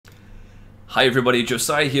Hi everybody,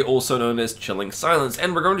 Josiah here, also known as Chilling Silence,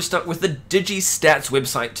 and we're going to start with the DigiStats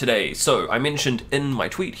website today. So, I mentioned in my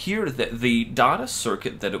tweet here that the data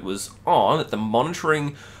circuit that it was on, that the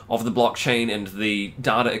monitoring of the blockchain and the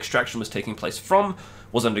data extraction was taking place from,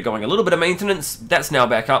 was undergoing a little bit of maintenance. That's now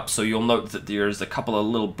back up, so you'll note that there's a couple of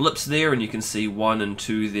little blips there, and you can see 1 and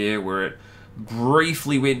 2 there where it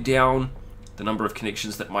briefly went down. The number of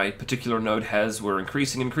connections that my particular node has were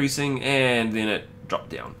increasing, and then it dropped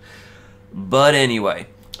down. But anyway,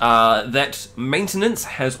 that maintenance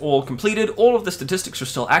has all completed. All of the statistics are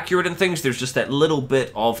still accurate and things. There's just that little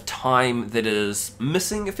bit of time that is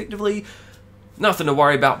missing, effectively. Nothing to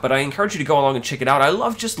worry about, but I encourage you to go along and check it out. I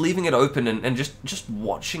love just leaving it open and just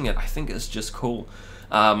watching it. I think it's just cool.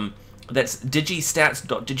 That's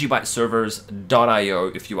digistats.digibyteservers.io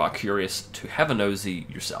if you are curious to have a nosy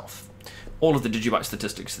yourself. All of the DigiByte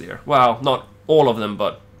statistics there. Well, not all of them,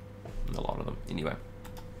 but a lot of them. Anyway.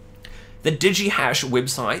 The DigiHash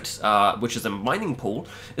website, which is a mining pool,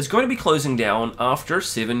 is going to be closing down after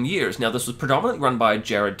 7 years. Now, this was predominantly run by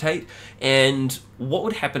Jared Tate, and what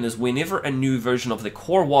would happen is whenever a new version of the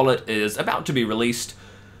core wallet is about to be released,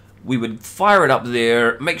 we would fire it up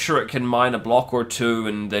there, make sure it can mine a block or two,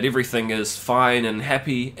 and that everything is fine and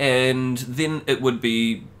happy, and then it would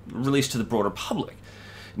be released to the broader public.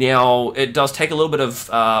 Now, it does take a little bit of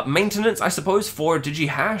maintenance, I suppose, for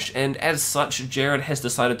DigiHash, and as such, Jared has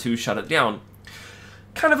decided to shut it down.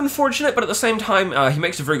 Kind of unfortunate, but at the same time, he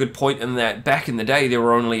makes a very good point in that back in the day, there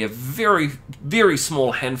were only a very, very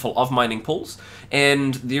small handful of mining pools,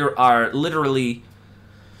 and there are literally...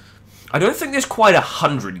 I don't think there's quite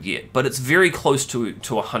 100 yet, but it's very close to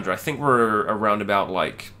 100. I think we're around about,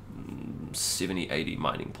 like, 70, 80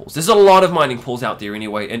 mining pools. There's a lot of mining pools out there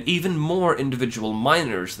anyway, and even more individual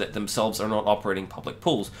miners that themselves are not operating public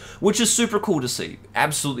pools, which is super cool to see.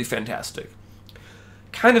 Absolutely fantastic.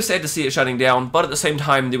 Kind of sad to see it shutting down, but at the same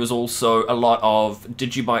time, there was also a lot of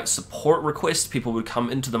DigiByte support requests. People would come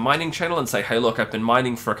into the mining channel and say, hey, look, I've been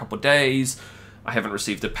mining for a couple of days. I haven't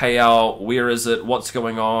received a payout. Where is it? What's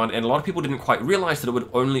going on? And a lot of people didn't quite realize that it would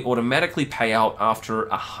only automatically pay out after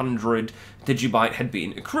 100 DigiByte had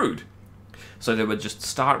been accrued. So they would just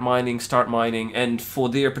start mining, and for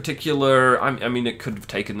their particular, I mean, it could have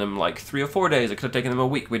taken them like 3 or 4 days, it could have taken them a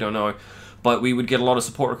week, we don't know. But we would get a lot of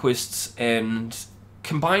support requests, and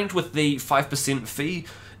combined with the 5% fee,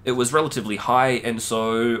 it was relatively high, and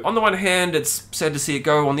so on the one hand, it's sad to see it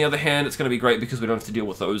go, on the other hand, it's going to be great because we don't have to deal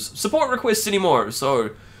with those support requests anymore,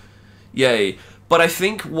 so yay. But I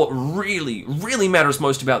think what really, really matters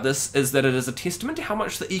most about this is that it is a testament to how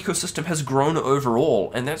much the ecosystem has grown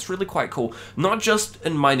overall, and that's really quite cool. Not just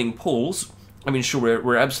in mining pools. I mean, sure,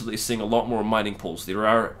 we're absolutely seeing a lot more mining pools. There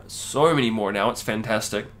are so many more now, it's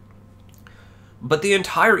fantastic. But the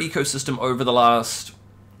entire ecosystem over the last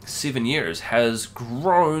 7 years has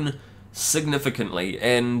grown significantly,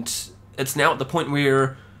 and it's now at the point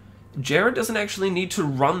where Jared doesn't actually need to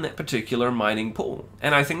run that particular mining pool,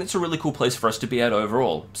 and I think that's a really cool place for us to be at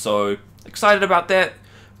overall. So, excited about that,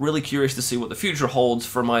 really curious to see what the future holds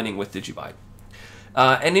for mining with DigiByte.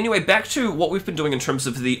 And anyway, back to what we've been doing in terms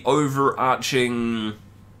of the overarching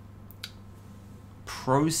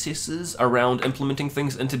processes around implementing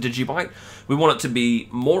things into DigiByte. We want it to be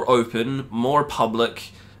more open, more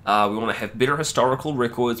public. We want to have better historical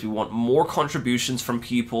records, we want more contributions from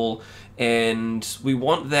people, and we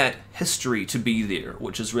want that history to be there,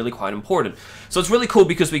 which is really quite important. So it's really cool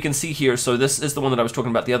because we can see here, so this is the one that I was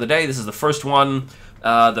talking about the other day, this is the first one,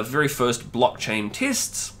 the very first blockchain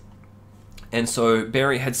tests, and so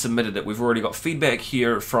Barry had submitted it. We've already got feedback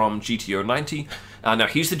here from GTO90. Now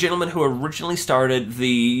he's the gentleman who originally started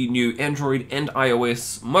the new Android and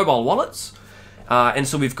iOS mobile wallets. And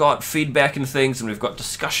so we've got feedback and things, and we've got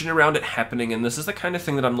discussion around it happening, and this is the kind of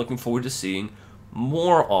thing that I'm looking forward to seeing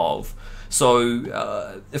more of. So,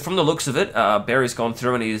 from the looks of it, Barry's gone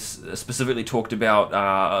through and he's specifically talked about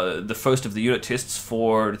the first of the unit tests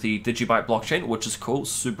for the DigiByte blockchain, which is cool,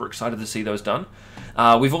 super excited to see those done.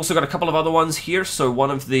 We've also got a couple of other ones here, so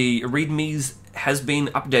one of the readmes has been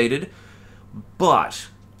updated, but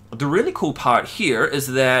the really cool part here is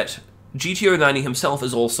that GTO90 himself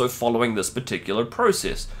is also following this particular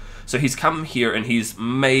process. So he's come here and he's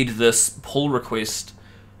made this pull request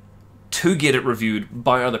to get it reviewed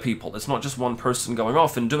by other people. It's not just one person going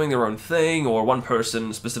off and doing their own thing, or one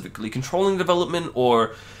person specifically controlling development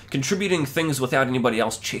or contributing things without anybody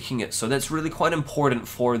else checking it. So that's really quite important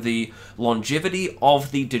for the longevity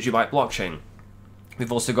of the DigiByte blockchain.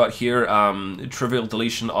 We've also got here trivial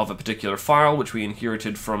deletion of a particular file, which we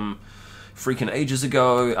inherited from freaking ages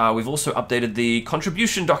ago. We've also updated the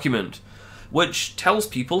contribution document. which tells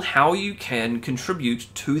people how you can contribute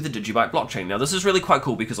to the DigiByte blockchain. Now, this is really quite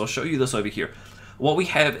cool because I'll show you this over here. What we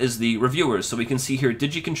have is the reviewers, so we can see here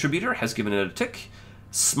DigiContributor has given it a tick,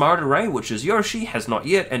 Smart Array, which is Yoshi, has not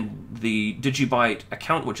yet, and the DigiByte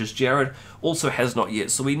account, which is Jared, also has not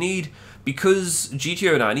yet. So we need, because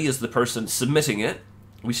GTO90 is the person submitting it,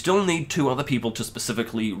 we still need 2 other people to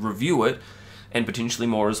specifically review it, and potentially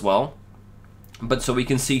more as well. But so we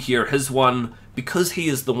can see here, his one, because he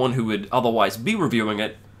is the one who would otherwise be reviewing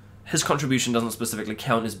it, his contribution doesn't specifically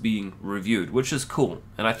count as being reviewed, which is cool,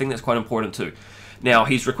 and I think that's quite important too. Now,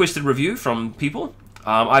 he's requested review from people.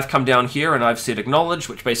 I've come down here and I've said acknowledge,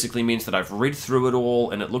 which basically means that I've read through it all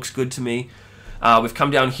and it looks good to me. We've come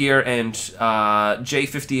down here and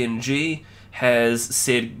J50NG has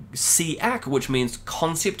said CAC, which means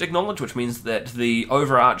concept acknowledge, which means that the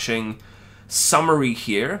overarching summary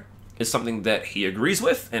here is something that he agrees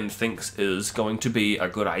with and thinks is going to be a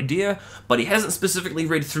good idea, but he hasn't specifically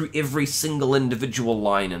read through every single individual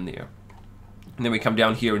line in there. And then we come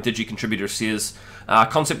down here and DigiContributor says,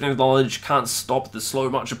 concept acknowledge, can't stop the slow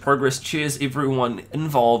march of progress, cheers everyone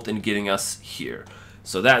involved in getting us here.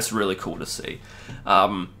 So that's really cool to see.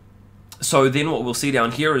 So then what we'll see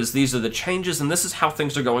down here is these are the changes, and this is how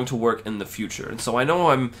things are going to work in the future. And so I know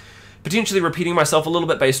I'm potentially repeating myself a little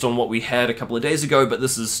bit based on what we had a couple of days ago, but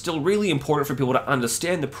this is still really important for people to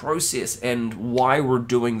understand the process and why we're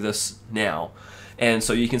doing this now. And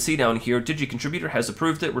so you can see down here, DigiContributor has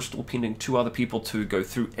approved it. We're still pending 2 other people to go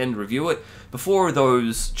through and review it before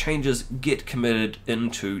those changes get committed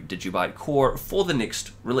into DigiByte Core for the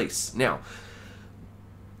next release. Now,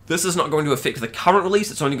 this is not going to affect the current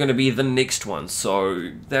release, it's only going to be the next one,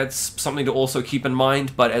 so that's something to also keep in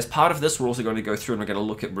mind. But as part of this, we're also going to go through and we're going to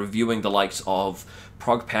look at reviewing the likes of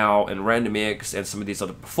ProgPow and RandomX and some of these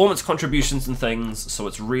other performance contributions and things, so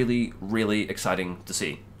it's really, really exciting to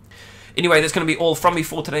see. Anyway, that's going to be all from me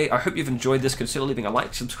for today. I hope you've enjoyed this. Consider leaving a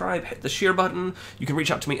like, subscribe, hit the share button. You can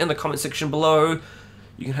reach out to me in the comment section below.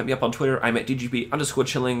 You can hit me up on Twitter. I'm at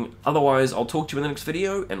DGB_chilling. Otherwise, I'll talk to you in the next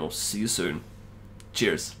video, and we'll see you soon.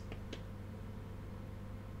 Cheers.